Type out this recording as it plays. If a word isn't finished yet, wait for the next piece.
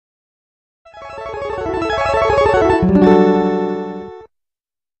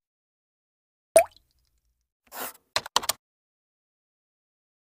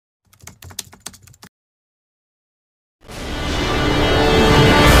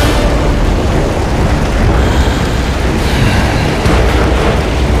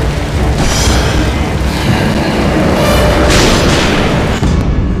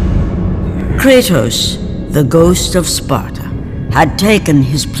Kratos, the ghost of Sparta, had taken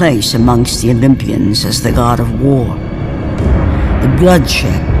his place amongst the Olympians as the god of war. The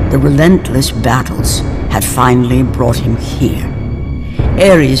bloodshed, the relentless battles, had finally brought him here.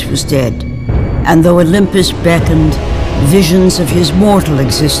 Ares was dead, and though Olympus beckoned, visions of his mortal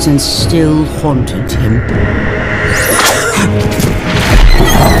existence still haunted him.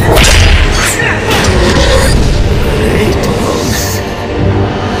 Kratos,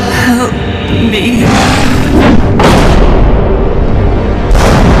 help me.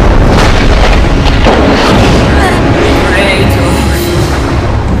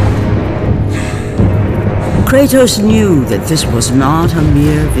 Kratos knew that this was not a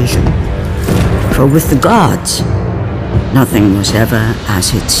mere vision, for with the gods, nothing was ever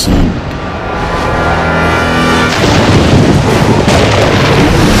as it seemed.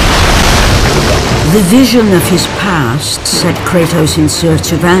 The vision of his past set Kratos in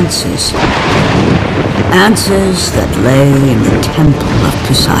search of answers. Answers that lay in the temple of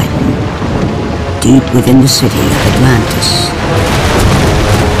Poseidon, deep within the city of Atlantis.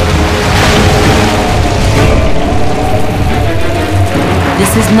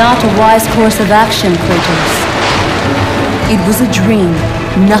 This is not a wise course of action, Kratos. It was a dream,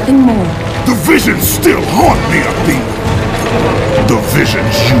 nothing more. The visions still haunt me, Athena. The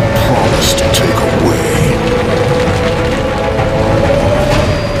visions you promised to take away.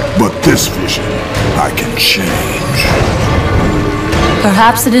 But this vision, I can change.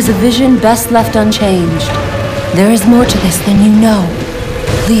 Perhaps it is a vision best left unchanged. There is more to this than you know.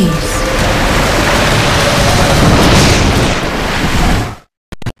 Please.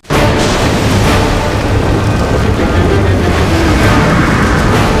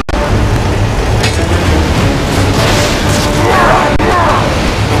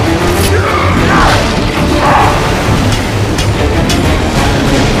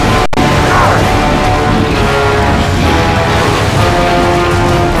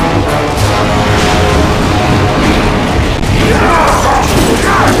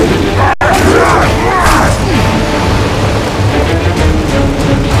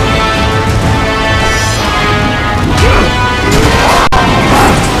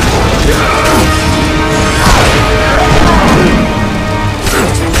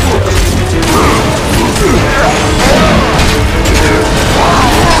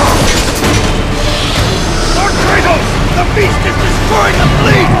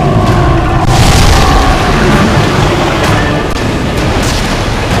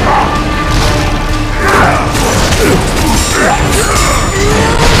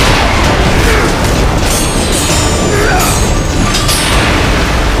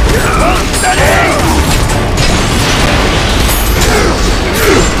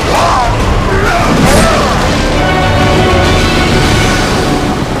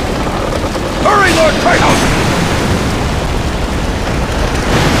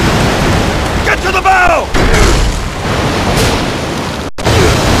 Get to the battle!